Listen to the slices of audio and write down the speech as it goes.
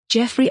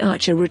Jeffrey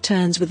Archer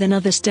returns with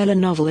another stellar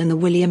novel in the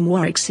William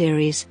Warwick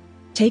series.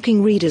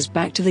 Taking readers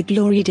back to the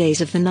glory days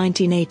of the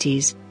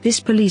 1980s, this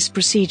police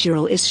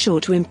procedural is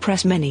sure to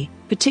impress many,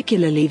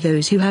 particularly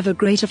those who have a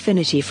great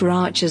affinity for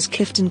Archer's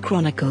Clifton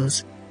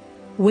Chronicles.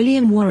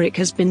 William Warwick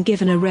has been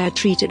given a rare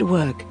treat at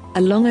work,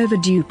 a long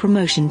overdue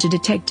promotion to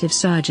detective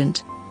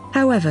sergeant.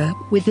 However,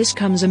 with this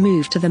comes a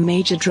move to the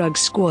major drug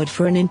squad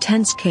for an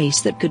intense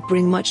case that could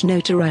bring much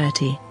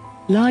notoriety.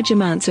 Large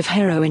amounts of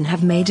heroin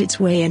have made its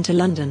way into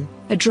London,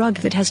 a drug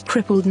that has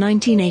crippled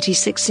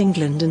 1986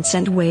 England and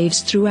sent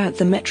waves throughout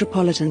the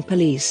Metropolitan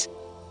Police.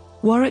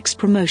 Warwick's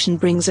promotion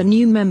brings a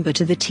new member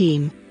to the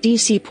team,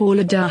 DC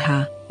Paula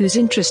Daha, whose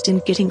interest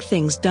in getting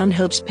things done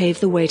helps pave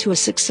the way to a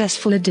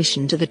successful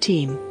addition to the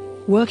team.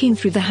 Working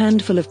through the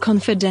handful of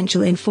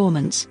confidential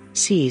informants,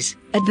 C's,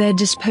 at their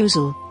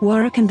disposal,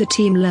 Warwick and the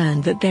team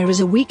learn that there is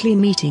a weekly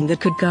meeting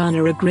that could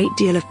garner a great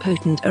deal of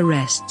potent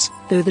arrests,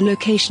 though the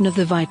location of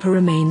the Viper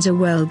remains a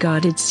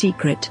well-guarded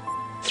secret.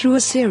 Through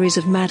a series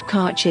of mad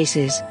car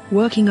chases,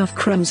 working off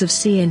crumbs of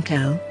C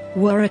intel,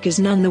 Warwick is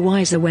none the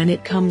wiser when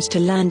it comes to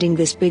landing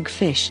this big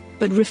fish,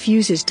 but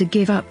refuses to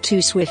give up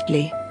too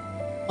swiftly.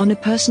 On a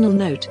personal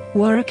note,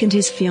 Warwick and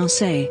his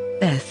fiancée,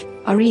 Beth,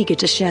 are eager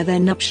to share their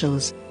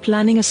nuptials,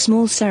 planning a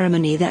small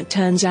ceremony that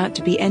turns out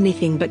to be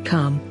anything but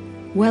calm.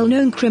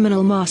 Well-known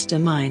criminal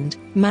mastermind,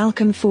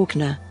 Malcolm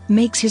Faulkner,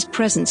 makes his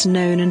presence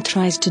known and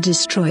tries to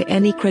destroy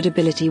any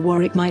credibility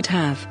Warwick might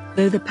have,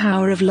 though the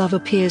power of love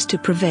appears to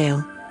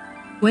prevail.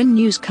 When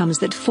news comes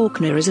that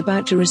Faulkner is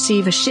about to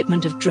receive a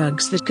shipment of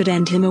drugs that could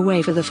end him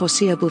away for the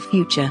foreseeable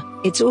future,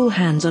 it's all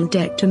hands on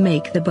deck to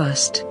make the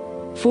bust.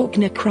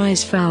 Faulkner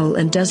cries foul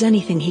and does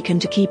anything he can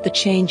to keep the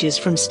changes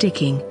from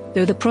sticking,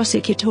 though the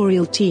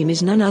prosecutorial team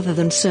is none other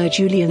than Sir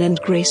Julian and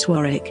Grace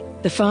Warwick,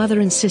 the father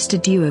and sister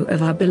duo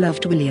of our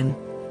beloved William.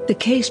 The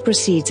case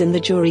proceeds and the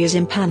jury is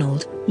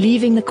impaneled,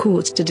 leaving the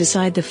courts to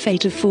decide the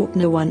fate of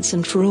Faulkner once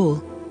and for all.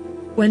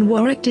 When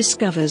Warwick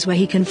discovers where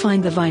he can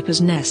find the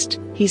Viper's nest,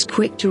 he's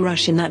quick to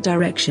rush in that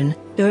direction,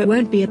 though it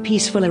won't be a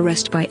peaceful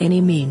arrest by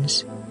any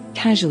means.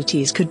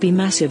 Casualties could be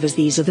massive as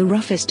these are the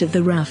roughest of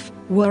the rough.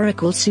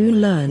 Warwick will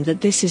soon learn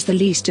that this is the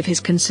least of his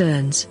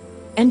concerns.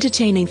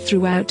 Entertaining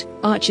throughout,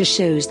 Archer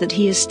shows that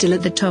he is still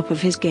at the top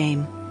of his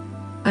game.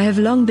 I have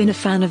long been a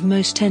fan of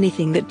most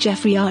anything that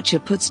Jeffrey Archer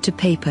puts to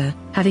paper,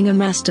 having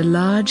amassed a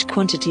large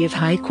quantity of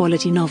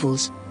high-quality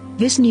novels.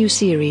 This new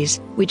series,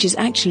 which is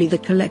actually the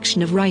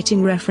collection of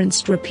writing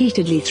referenced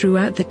repeatedly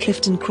throughout the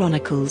Clifton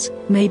Chronicles,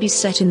 may be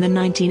set in the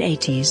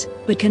 1980s,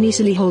 but can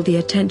easily hold the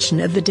attention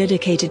of the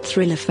dedicated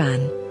thriller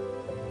fan.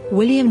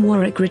 William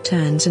Warwick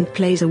returns and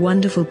plays a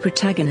wonderful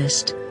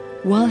protagonist.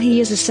 While he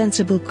is a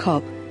sensible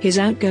cop, his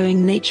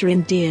outgoing nature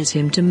endears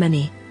him to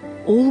many.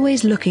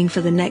 Always looking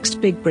for the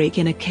next big break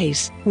in a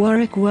case,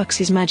 Warwick works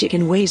his magic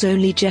in ways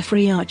only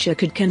Jeffrey Archer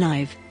could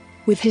connive.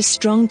 With his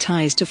strong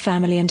ties to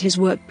family and his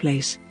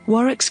workplace,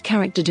 Warwick's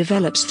character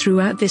develops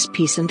throughout this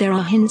piece and there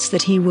are hints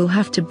that he will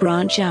have to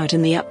branch out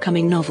in the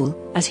upcoming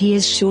novel, as he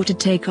is sure to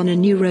take on a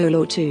new role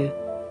or two.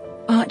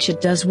 Archer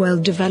does well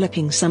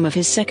developing some of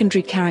his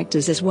secondary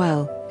characters as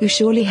well, who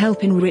surely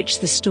help enrich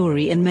the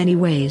story in many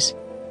ways.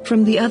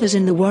 From the others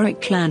in the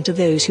Warwick clan to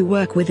those who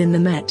work within the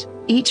Met,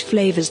 each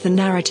flavors the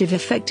narrative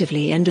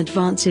effectively and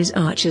advances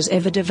Archer's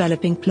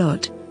ever-developing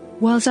plot.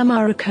 While some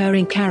are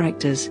recurring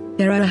characters,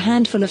 there are a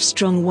handful of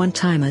strong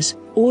one-timers,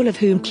 all of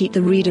whom keep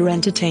the reader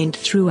entertained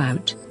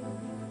throughout.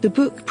 The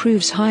book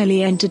proves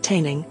highly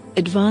entertaining,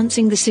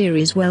 advancing the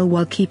series well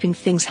while keeping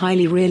things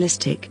highly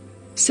realistic.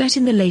 Set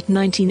in the late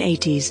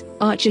 1980s,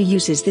 Archer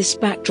uses this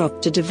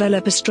backdrop to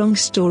develop a strong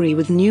story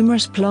with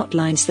numerous plot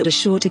lines that are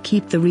sure to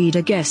keep the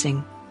reader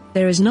guessing.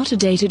 There is not a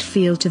dated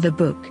feel to the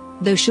book,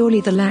 though surely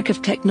the lack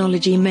of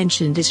technology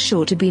mentioned is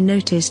sure to be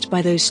noticed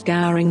by those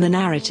scouring the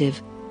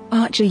narrative.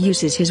 Archer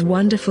uses his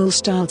wonderful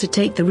style to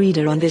take the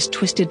reader on this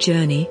twisted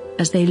journey,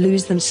 as they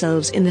lose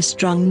themselves in the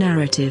strung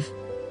narrative.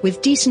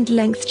 With decent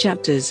length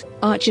chapters,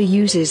 Archer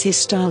uses his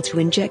style to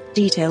inject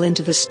detail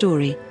into the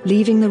story,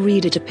 leaving the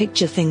reader to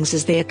picture things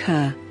as they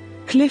occur.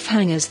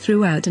 Cliffhangers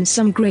throughout and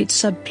some great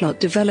subplot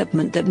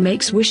development that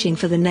makes wishing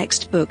for the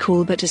next book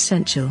all but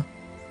essential.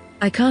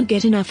 I can't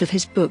get enough of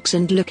his books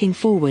and looking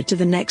forward to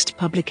the next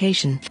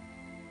publication.